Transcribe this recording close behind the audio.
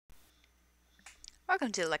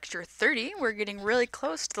Welcome to lecture 30. We're getting really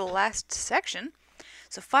close to the last section.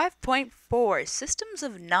 So 5.4, systems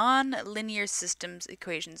of non-linear systems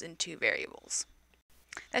equations in two variables.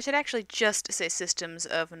 That should actually just say systems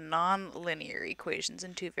of non-linear equations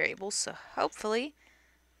in two variables, so hopefully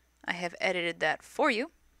I have edited that for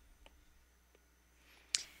you.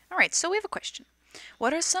 Alright, so we have a question.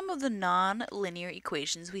 What are some of the non-linear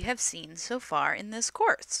equations we have seen so far in this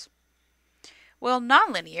course? Well,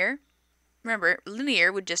 non-linear, remember,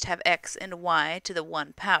 linear would just have x and y to the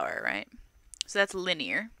 1 power, right? So that's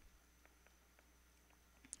linear.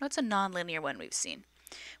 What's a non-linear one we've seen?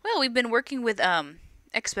 Well, we've been working with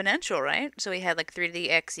exponential, right? So we had like 3 to the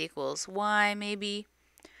x equals y, maybe.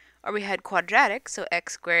 Or we had quadratic, so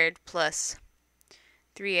x squared plus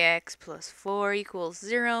 3x plus 4 equals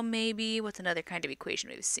 0, maybe. What's another kind of equation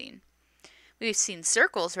we've seen? We've seen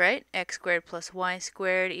circles, right? X squared plus y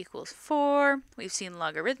squared equals 4. We've seen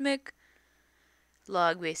logarithmic.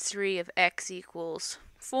 Log base 3 of x equals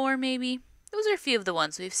 4, maybe. Those are a few of the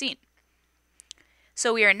ones we've seen.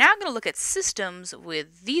 So we are now going to look at systems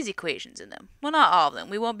with these equations in them. Well, not all of them.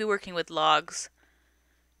 We won't be working with logs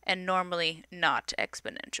and normally not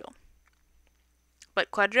exponential.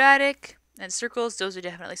 But quadratic and circles, those are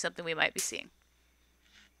definitely something we might be seeing.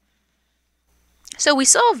 So we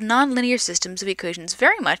solve nonlinear systems of equations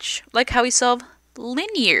very much like how we solve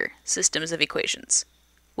linear systems of equations,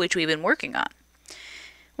 which we've been working on,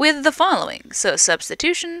 with the following. So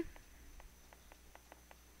substitution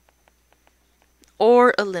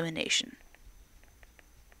or elimination.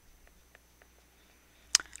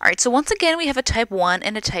 Alright, so once again we have a type 1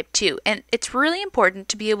 and a type 2, and it's really important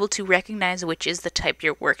to be able to recognize which is the type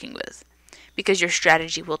you're working with, because your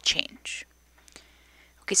strategy will change.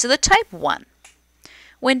 Okay, so the type 1.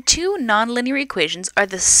 When two nonlinear equations are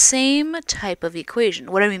the same type of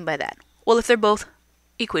equation, what do I mean by that? Well, if they're both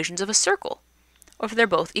equations of a circle, or if they're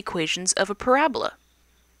both equations of a parabola,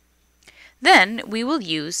 then we will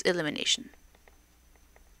use elimination.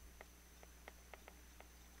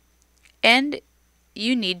 And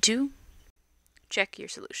you need to check your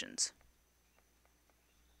solutions.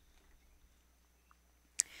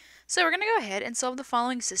 So we're going to go ahead and solve the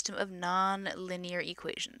following system of nonlinear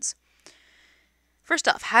equations. First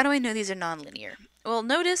off, how do I know these are nonlinear? Well,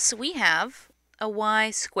 notice we have a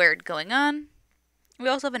y squared going on. We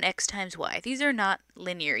also have an x times y. These are not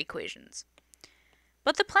linear equations.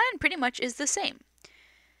 But the plan pretty much is the same.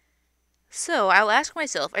 So I'll ask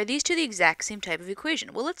myself, are these two the exact same type of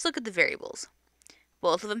equation? Well, let's look at the variables.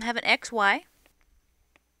 Both of them have an xy,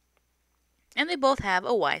 and they both have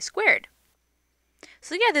a y squared.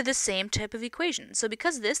 So yeah, they're the same type of equation. So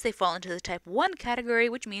because of this, they fall into the type 1 category,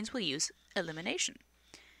 which means we'll use elimination.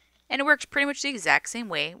 And it works pretty much the exact same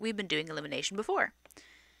way we've been doing elimination before.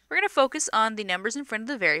 We're going to focus on the numbers in front of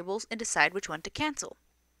the variables and decide which one to cancel.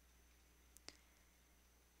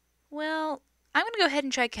 Well, I'm going to go ahead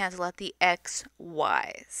and try cancel out the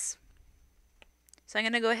xy's. So I'm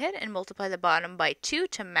going to go ahead and multiply the bottom by 2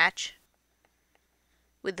 to match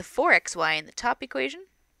with the 4xy in the top equation.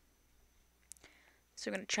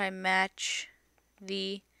 So we're going to try match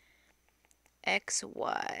the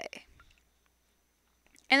xy.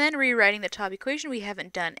 And then rewriting the top equation, we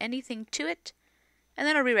haven't done anything to it. And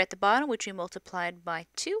then I'll rewrite the bottom, which we multiplied by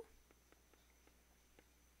 2.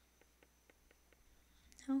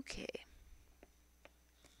 Okay.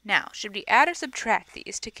 Now, should we add or subtract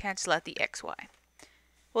these to cancel out the xy?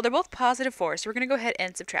 Well, they're both positive 4, so we're going to go ahead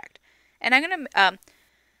and subtract. And I'm going to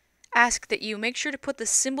ask that you make sure to put the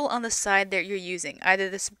symbol on the side that you're using, either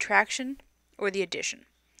the subtraction or the addition.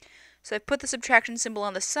 So I put the subtraction symbol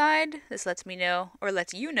on the side. This lets me know, or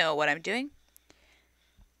lets you know what I'm doing.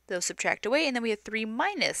 Those subtract away, and then we have 3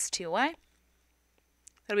 minus 2y.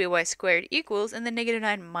 That'll be y squared equals, and then negative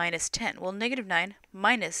 9 minus 10. Well, negative 9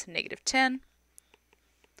 minus negative 10.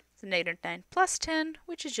 So negative 9 plus 10,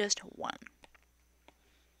 which is just 1.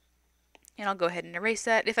 And I'll go ahead and erase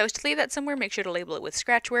that. If I was to leave that somewhere, make sure to label it with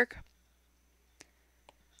scratch work.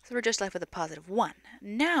 So we're just left with a positive 1.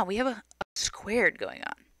 Now we have a squared going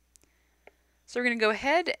on. So we're going to go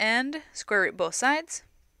ahead and square root both sides.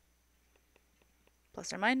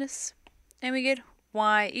 Plus or minus. And we get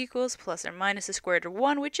y equals plus or minus the square root of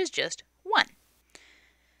 1, which is just 1.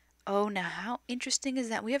 Oh, now how interesting is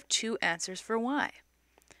that? We have two answers for y.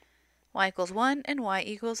 Y equals 1 and y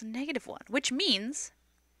equals negative 1, which means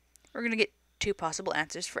we're going to get two possible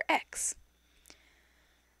answers for x.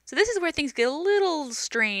 So this is where things get a little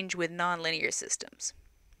strange with nonlinear systems.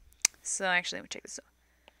 So actually, let me check this out.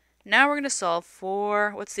 Now we're going to solve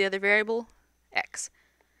for, what's the other variable? X.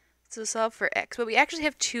 So solve for x. But we actually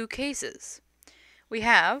have two cases. We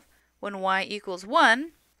have when y equals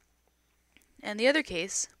 1, And the other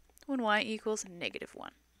case, when y equals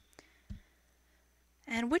 -1.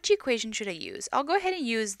 And which equation should I use? I'll go ahead and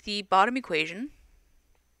use the bottom equation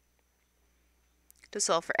to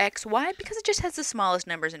solve for x. Why? Because it just has the smallest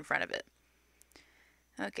numbers in front of it.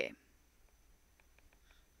 Okay.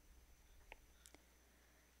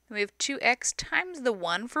 We have 2x times the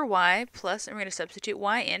 1 for y plus, and we're going to substitute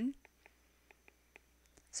y in.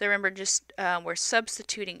 So remember, just we're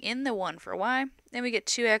substituting in the 1 for y. Then we get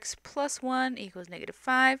 2x plus 1 equals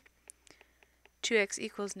 -5. 2x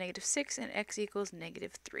equals -6, and x equals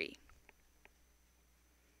 -3.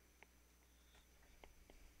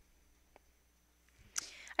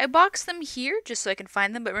 I boxed them here just so I can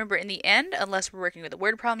find them, but remember, in the end, unless we're working with a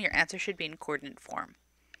word problem, your answer should be in coordinate form.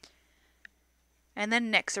 And then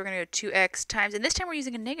next, we're going to go 2x times, and this time we're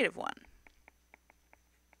using a -1.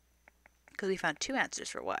 Because we found two answers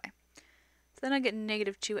for y. So then I get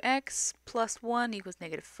 -2x plus 1 equals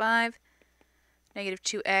 -5.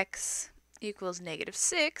 -2x equals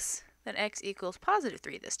 -6. Then x equals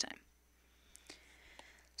 +3 this time.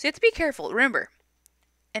 So you have to be careful. Remember,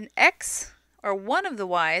 an x or one of the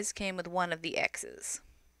y's came with one of the x's.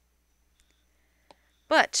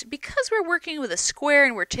 But because we're working with a square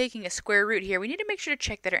and we're taking a square root here, we need to make sure to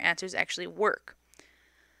check that our answers actually work.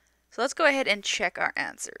 So let's go ahead and check our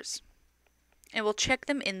answers. And we'll check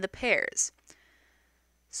them in the pairs.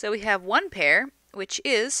 So we have one pair, which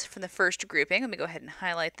is from the first grouping. Let me go ahead and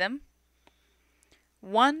highlight them.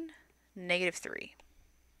 1, -3.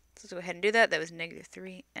 So let's go ahead and do that. That was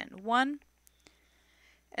 -3 and 1.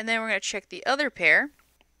 And then we're going to check the other pair,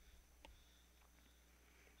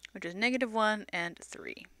 which is -1 and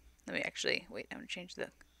 3. Let me actually, wait, I'm going to change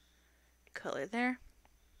the color there.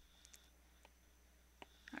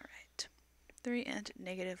 All right, 3 and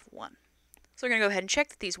 -1. So we're going to go ahead and check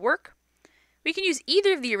that these work. We can use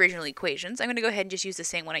either of the original equations. I'm going to go ahead and just use the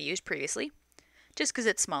same one I used previously, just because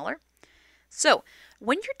it's smaller. So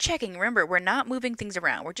when you're checking, remember, we're not moving things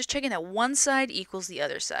around. We're just checking that one side equals the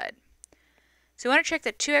other side. So we want to check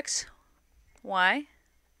that 2xy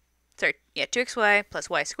plus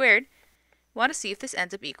y squared. We want to see if this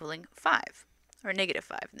ends up equaling 5, or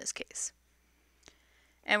 -5 in this case.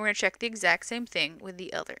 And we're going to check the exact same thing with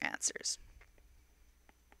the other answers.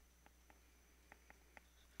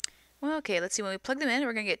 Well, okay, let's see. When we plug them in,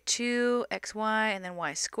 we're going to get 2xy and then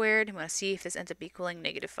y squared. I'm going to see if this ends up equaling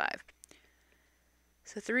 -5.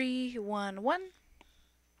 So 3, 1, 1.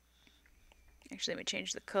 Actually, let me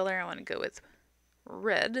change the color. I want to go with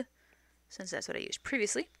red, since that's what I used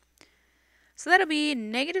previously. So that'll be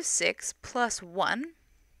 -6 plus 1,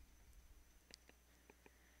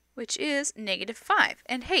 which is -5.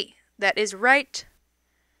 And hey, that is right.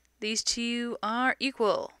 These two are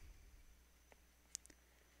equal.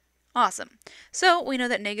 Awesome. So we know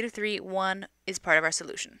that -3, 1 is part of our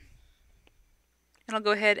solution. And I'll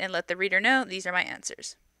go ahead and let the reader know these are my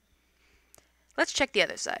answers. Let's check the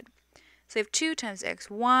other side. So we have 2 times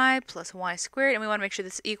xy plus y squared, and we want to make sure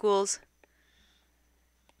this equals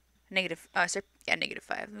 -5.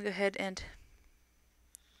 Let me go ahead and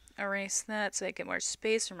erase that so I get more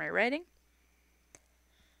space for my writing.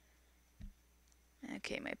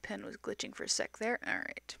 Okay, my pen was glitching for a sec there. All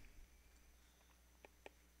right.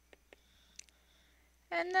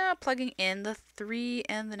 And now plugging in the 3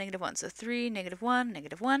 and the -1. So 3, -1,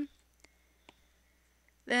 -1.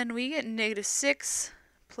 Then we get -6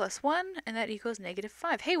 plus 1, and that equals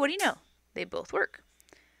 -5. Hey, what do you know? They both work.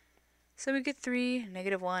 So we get 3,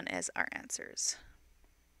 -1 as our answers.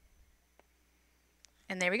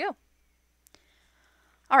 And there we go.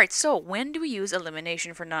 All right, so when do we use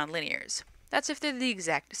elimination for nonlinears? That's if they're the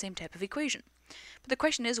exact same type of equation. But the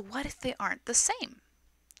question is, what if they aren't the same?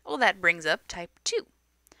 Well, that brings up type 2.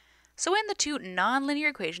 So when the two nonlinear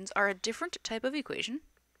equations are a different type of equation,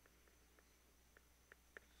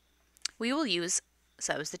 we will use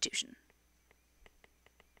substitution.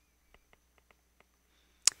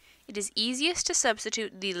 It is easiest to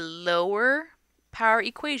substitute the lower power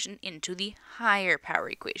equation into the higher power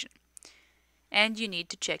equation. And you need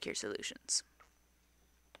to check your solutions.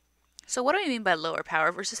 So what do I mean by lower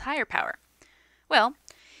power versus higher power? Well,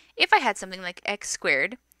 if I had something like x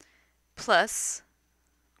squared plus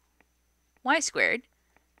y squared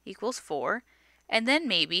equals 4, and then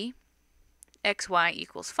maybe xy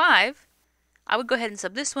equals 5, I would go ahead and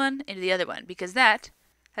sub this one into the other one, because that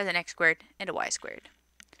has an x squared and a y squared.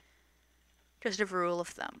 Just a rule of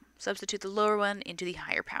thumb. Substitute the lower one into the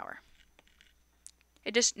higher power.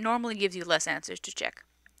 It just normally gives you less answers to check.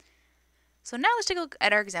 So now let's take a look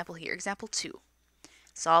at our example here. Example 2.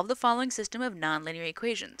 Solve the following system of nonlinear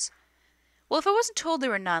equations. Well, if I wasn't told they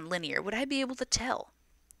were nonlinear, would I be able to tell?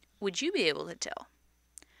 Would you be able to tell?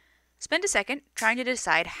 spend a second trying to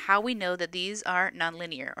decide how we know that these are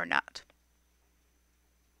nonlinear or not.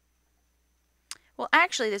 Well,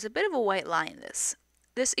 actually, there's a bit of a white lie in this.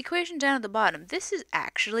 This equation down at the bottom, this is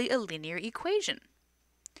actually a linear equation.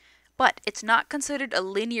 But it's not considered a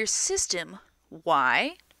linear system.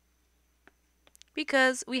 Why?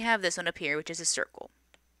 Because we have this one up here, which is a circle.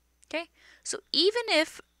 Okay? So even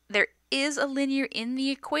if there is a linear in the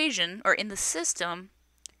equation, or in the system,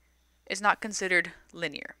 it's not considered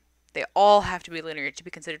linear. They all have to be linear to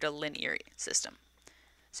be considered a linear system.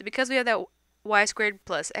 So because we have that y squared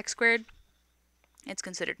plus x squared, it's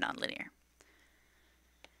considered nonlinear.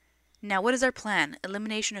 Now what is our plan?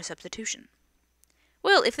 Elimination or substitution?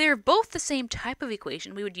 Well, if they are both the same type of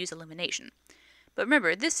equation, we would use elimination. But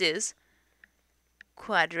remember, this is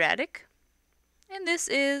quadratic, and this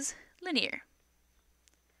is linear.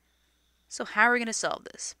 So how are we going to solve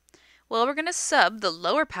this? Well, we're going to sub the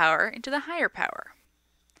lower power into the higher power.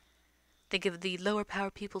 Think of the lower power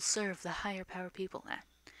people serve the higher power people.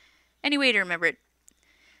 Any way to remember it.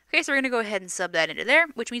 Okay, so we're going to go ahead and sub that into there,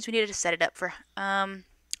 which means we needed to set it up for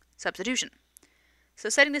substitution. So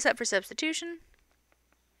setting this up for substitution,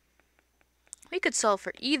 we could solve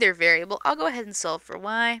for either variable. I'll go ahead and solve for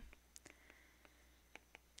y.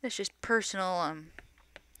 That's just personal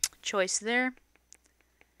choice there.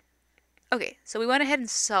 Okay, so we went ahead and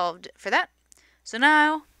solved for that. So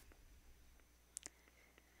now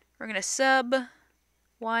we're going to sub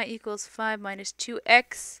y equals 5 minus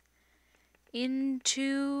 2x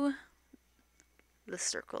into the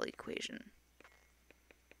circle equation.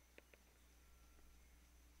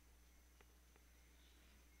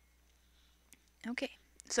 Okay,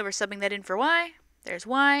 so we're subbing that in for y. There's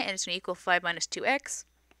y, and it's going to equal 5 minus 2x.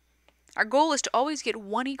 Our goal is to always get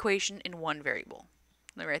one equation in one variable.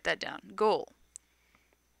 Let me write that down. Goal.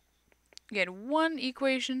 Get one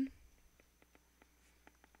equation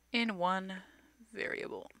in one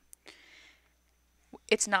variable.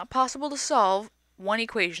 It's not possible to solve one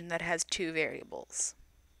equation that has two variables.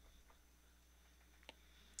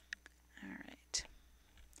 Alright.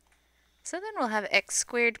 So then we'll have x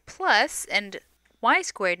squared plus, and y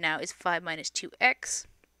squared now is 5 minus 2x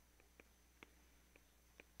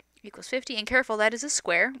equals 50. And careful, that is a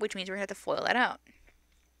square, which means we're going to have to FOIL that out.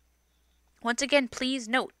 Once again, please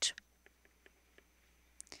note,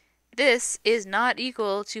 this is not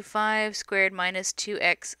equal to 5 squared minus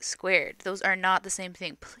 2x squared. Those are not the same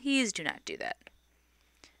thing. Please do not do that.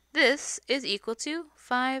 This is equal to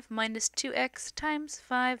 5 minus 2x times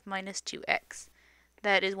 5 minus 2x.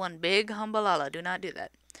 That is one big humbalala. Do not do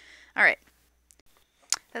that. Alright.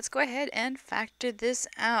 Let's go ahead and factor this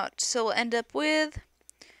out. So we'll end up with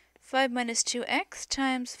 5 minus 2x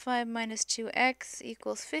times 5 minus 2x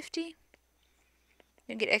equals 50.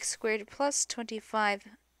 We get x squared plus 25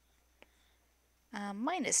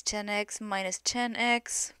 minus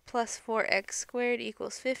 10x plus 4x squared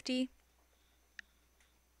equals 50.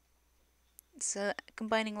 So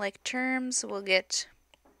combining like terms, we'll get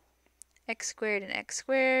x squared and x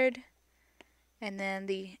squared, and then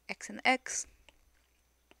the x and the x.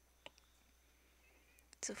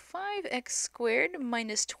 So 5x squared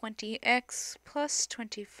minus 20x plus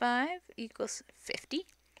 25 equals 50.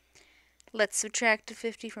 Let's subtract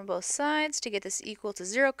 50 from both sides to get this equal to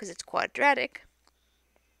 0 because it's quadratic.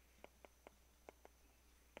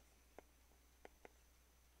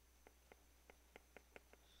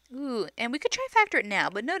 Ooh, and we could try factor it now,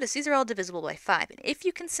 but notice these are all divisible by 5. And if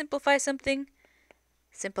you can simplify something,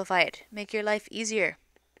 simplify it. Make your life easier.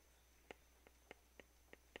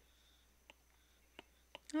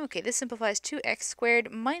 Okay, this simplifies 2x squared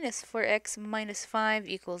minus 4x minus 5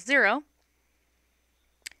 equals 0.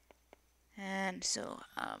 And so,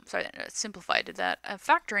 sorry, that simplified to that.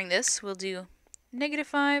 Factoring this, we'll do negative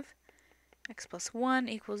 5, x plus 1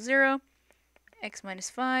 equals 0, x minus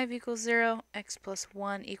 5 equals 0, x plus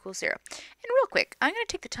 1 equals 0. And real quick, I'm going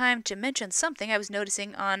to take the time to mention something I was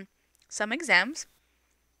noticing on some exams.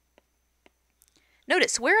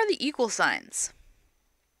 Notice, where are the equal signs?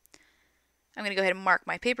 I'm going to go ahead and mark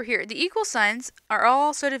my paper here. The equal signs are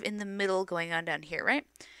all sort of in the middle going on down here, right?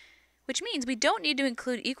 Which means we don't need to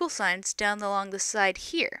include equal signs down along the side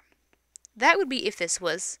here. That would be if this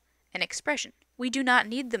was an expression. We do not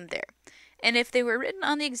need them there. And if they were written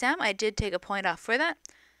on the exam, I did take a point off for that.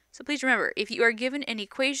 So please remember, if you are given an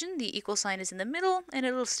equation, the equal sign is in the middle and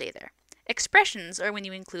it'll stay there. Expressions are when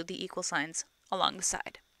you include the equal signs along the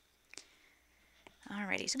side.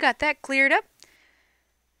 Alrighty, so got that cleared up.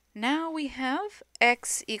 Now we have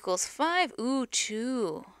x equals 5. Ooh,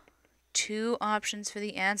 2. 2 options for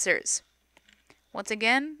the answers. Once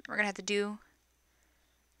again, we're going to have to do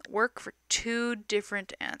work for 2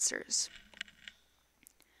 different answers.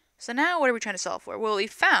 So now what are we trying to solve for? Well, we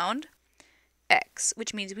found x,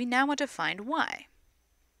 which means we now want to find y.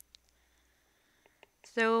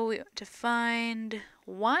 So we want to find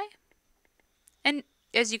y. And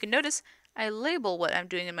as you can notice, I label what I'm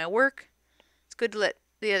doing in my work. It's good to let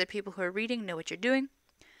the other people who are reading know what you're doing.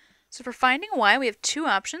 So for finding y, we have two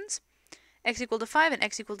options, x equal to 5 and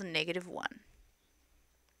x equal to negative 1.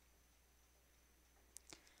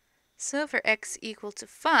 So for x equal to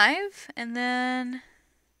 5, and then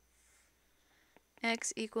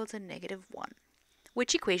x equal to negative 1.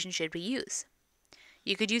 Which equation should we use?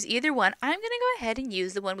 You could use either one. I'm going to go ahead and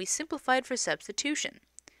use the one we simplified for substitution.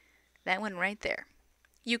 That one right there.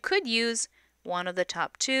 You could use one of the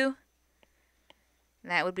top two.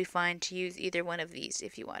 That would be fine to use either one of these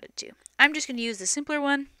if you wanted to. I'm just going to use the simpler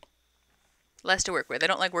one. Less to work with. I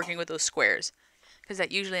don't like working with those squares because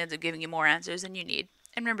that usually ends up giving you more answers than you need.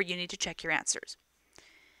 And remember, you need to check your answers.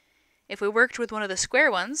 If we worked with one of the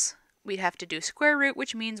square ones, we'd have to do square root,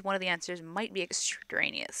 which means one of the answers might be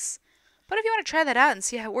extraneous. But if you want to try that out and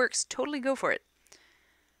see how it works, totally go for it.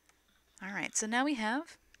 Alright, so now we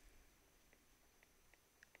have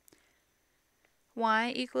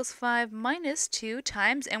y equals 5 minus 2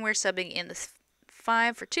 times, and we're subbing in the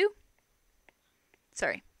 5 for 2.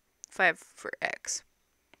 Sorry, 5 for x.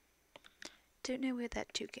 Don't know where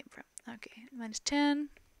that 2 came from. Okay, minus 10,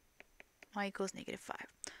 y equals negative 5.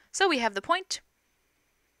 So we have the point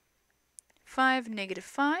 5, negative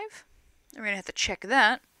 5. We're going to have to check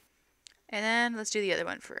that. And then let's do the other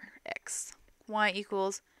one for x. Y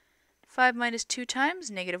equals 5 minus 2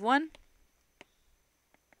 times negative 1.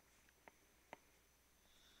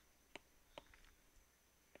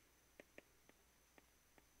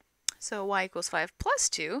 So y equals 5 plus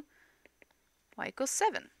 2, y equals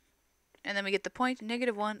 7. And then we get the point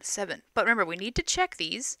negative 1, 7. But remember, we need to check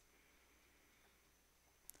these.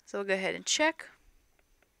 So we'll go ahead and check.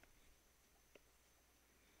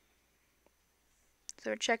 So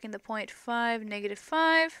we're checking the point 5, negative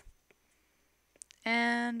 5,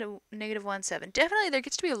 and negative 1, 7. Definitely there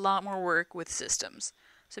gets to be a lot more work with systems.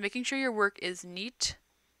 So making sure your work is neat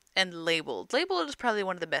and labeled. Labeled is probably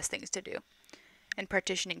one of the best things to do. And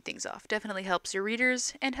partitioning things off definitely helps your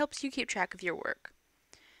readers and helps you keep track of your work.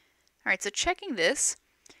 Alright, so checking this,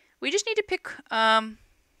 we just need to pick, alright,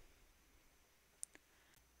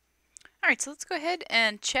 so let's go ahead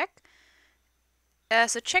and check.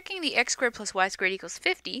 So checking the x squared plus y squared equals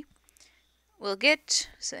 50, we'll get,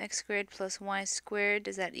 so x squared plus y squared,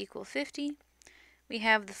 does that equal 50? We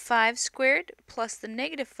have the 5 squared plus the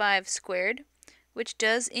negative 5 squared, which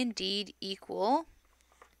does indeed equal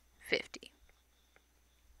 50.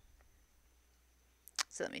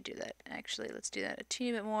 So let me do that. Actually, let's do that a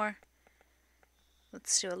teeny bit more.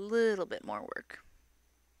 Let's do a little bit more work.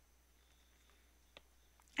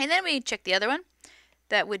 And then we check the other one.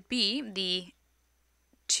 That would be the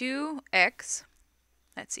 2x.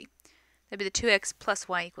 Let's see. That'd be the 2x plus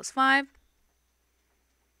y equals 5.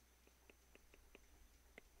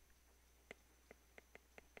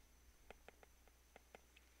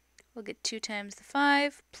 We'll get 2 times the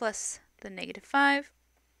 5 plus the negative 5.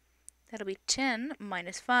 That'll be 10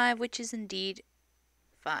 minus 5, which is indeed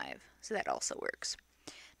 5. So that also works.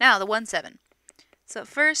 Now the 1, 7. So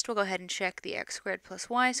first we'll go ahead and check the x squared plus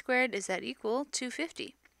y squared. Is that equal to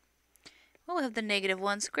 50? Well, we'll have the negative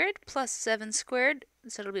 1 squared plus 7 squared.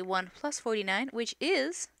 So it'll be 1 plus 49, which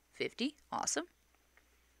is 50. Awesome.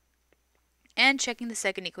 And checking the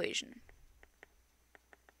second equation.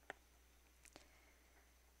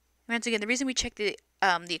 Once again, the reason we check the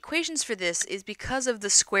equations for this is because of the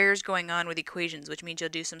squares going on with equations, which means you'll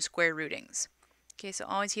do some square rootings. Okay, so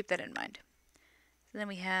always keep that in mind. So then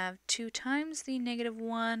we have 2 times the negative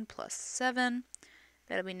 1 plus 7.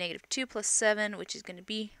 That'll be negative 2 plus 7, which is going to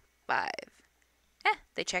be 5.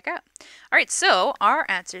 They check out. Alright, so our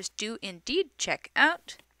answers do indeed check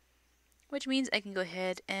out, which means I can go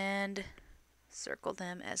ahead and circle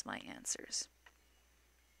them as my answers.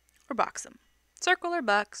 Or box them. Circle or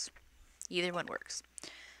box. Either one works.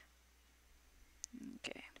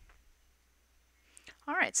 Okay.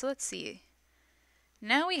 Alright, so let's see.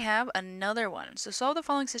 Now we have another one. So solve the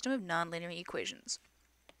following system of nonlinear equations.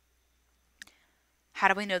 How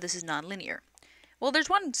do we know this is nonlinear? Well, there's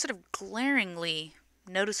one sort of glaringly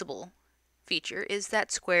noticeable feature, is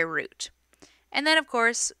that square root. And then, of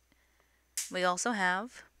course, we also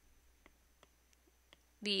have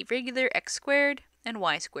the regular x squared and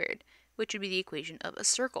y squared, which would be the equation of a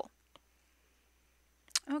circle.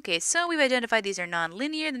 Okay, so we've identified these are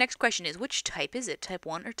nonlinear. The next question is, which type is it, type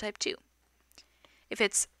 1 or type 2?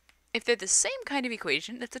 If they're the same kind of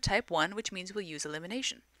equation, it's a type 1, which means we'll use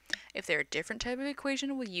elimination. If they're a different type of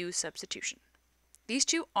equation, we'll use substitution. These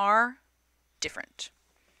two are different.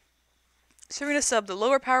 So we're going to sub the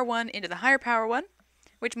lower power one into the higher power one,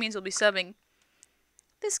 which means we'll be subbing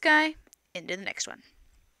this guy into the next one.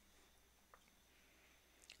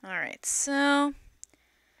 Alright, so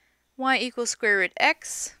y equals square root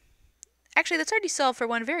x. Actually, that's already solved for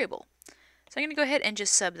one variable. So I'm going to go ahead and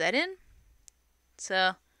just sub that in.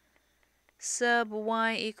 So sub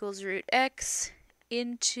y equals root x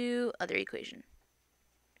into other equation.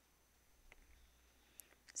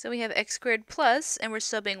 So we have x squared plus, and we're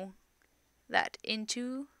subbing that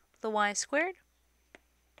into the y squared.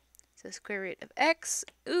 So square root of x.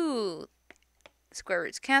 Ooh, square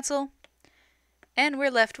roots cancel. And we're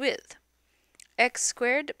left with x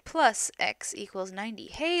squared plus x equals 90.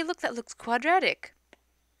 Hey, look, that looks quadratic.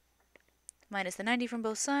 Minus the 90 from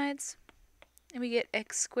both sides. And we get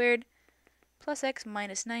x squared plus x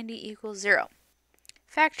minus 90 equals 0.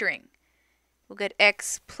 Factoring. We'll get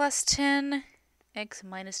x plus 10, x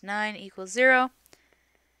minus 9 equals 0.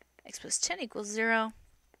 X plus 10 equals 0.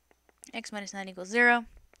 X minus 9 equals 0.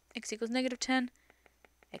 X equals negative 10.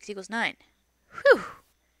 X equals 9. Whew!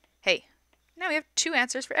 Hey, now we have two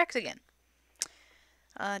answers for x again.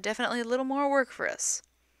 Definitely a little more work for us.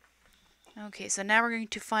 Okay, so now we're going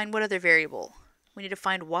to find what other variable? We need to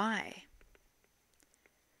find y.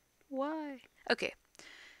 Y. Okay.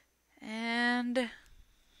 And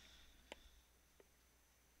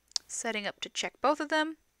setting up to check both of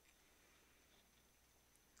them.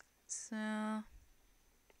 So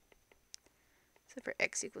for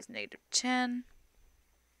x equals negative 10.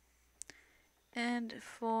 And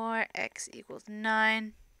for x equals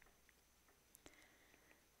 9.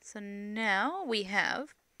 So now we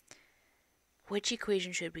have, which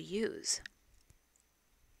equation should we use?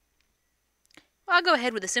 Well, I'll go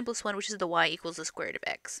ahead with the simplest one, which is the y equals the square root of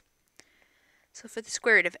x. So for the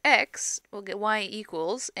square root of x, we'll get y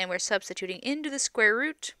equals, and we're substituting into the square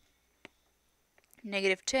root,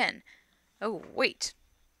 negative 10. Oh, wait.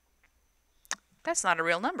 That's not a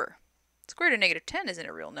real number. Square root of negative 10 isn't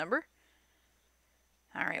a real number.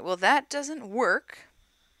 Alright, well that doesn't work.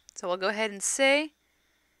 So we'll go ahead and say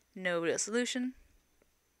no real solution,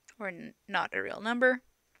 or not a real number.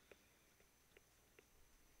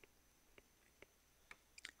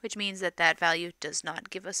 Which means that that value does not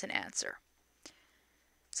give us an answer.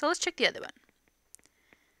 So let's check the other one.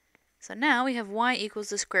 So now we have y equals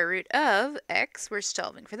the square root of x. We're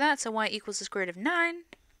solving for that, so y equals the square root of 9.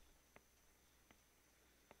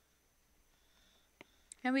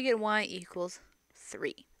 And we get y equals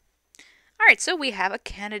 3. Alright, so we have a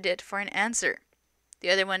candidate for an answer. The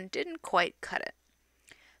other one didn't quite cut it.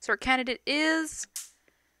 So our candidate is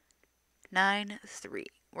 9, 3.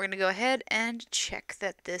 We're going to go ahead and check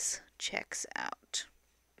that this checks out.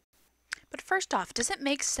 But first off, does it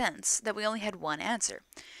make sense that we only had one answer?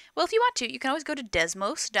 Well, if you want to, you can always go to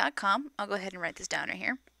desmos.com. I'll go ahead and write this down right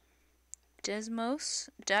here.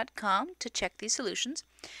 Desmos.com to check these solutions.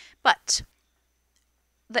 But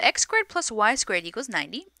the x squared plus y squared equals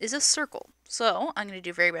 90 is a circle. So I'm going to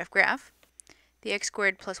do a very rough graph. The x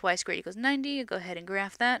squared plus y squared equals 90. I'll go ahead and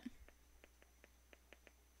graph that.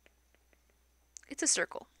 It's a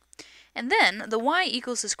circle. And then the y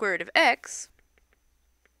equals the square root of x,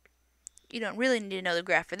 you don't really need to know the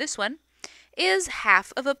graph for this one, is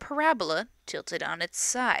half of a parabola tilted on its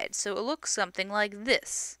side. So it looks something like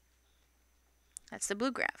this. That's the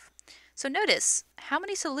blue graph. So notice, how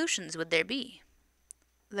many solutions would there be?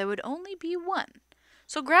 There would only be one.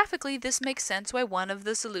 So graphically, this makes sense why one of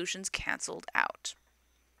the solutions canceled out.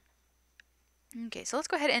 Okay, so let's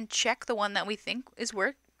go ahead and check the one that we think is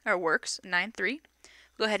works, 9, 3.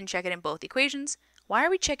 Go ahead and check it in both equations. Why are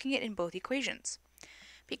we checking it in both equations?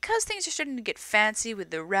 Because things are starting to get fancy with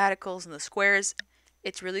the radicals and the squares,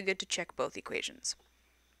 it's really good to check both equations.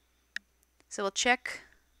 So we'll check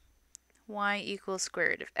y equals square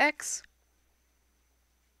root of x.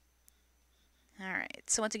 Alright,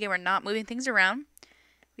 so once again, we're not moving things around.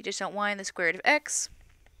 We just want y in the square root of x.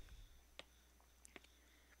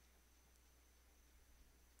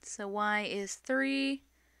 So y is 3,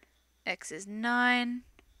 x is 9.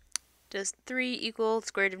 Does 3 equal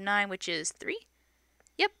square root of 9, which is 3?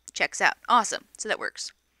 Yep, checks out. Awesome. So that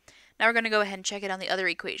works. Now we're going to go ahead and check it on the other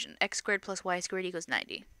equation. X squared plus y squared equals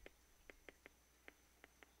 90.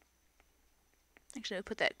 Actually, I'll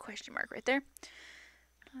put that question mark right there.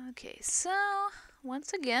 Okay, so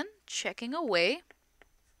once again, checking away.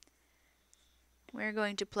 We're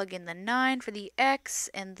going to plug in the 9 for the x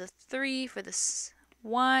and the 3 for the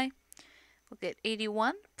y. We'll get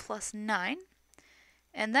 81 plus 9.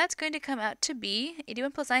 And that's going to come out to be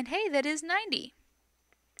 81 plus 9. Hey, that is 90.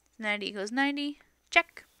 90 equals 90.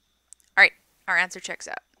 Check. Alright, our answer checks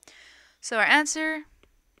out. So our answer,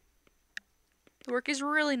 the work is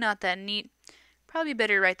really not that neat. Probably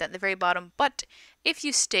better to write that at the very bottom, but if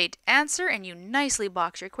you state answer and you nicely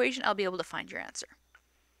box your equation, I'll be able to find your answer.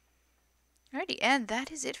 Alrighty, and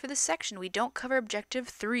that is it for this section. We don't cover objective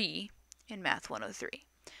 3 in Math 103.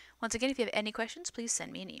 Once again, if you have any questions, please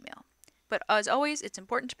send me an email. But as always, it's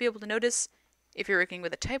important to be able to notice if you're working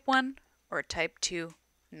with a type 1 or a type 2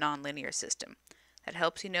 nonlinear system. That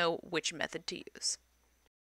helps you know which method to use.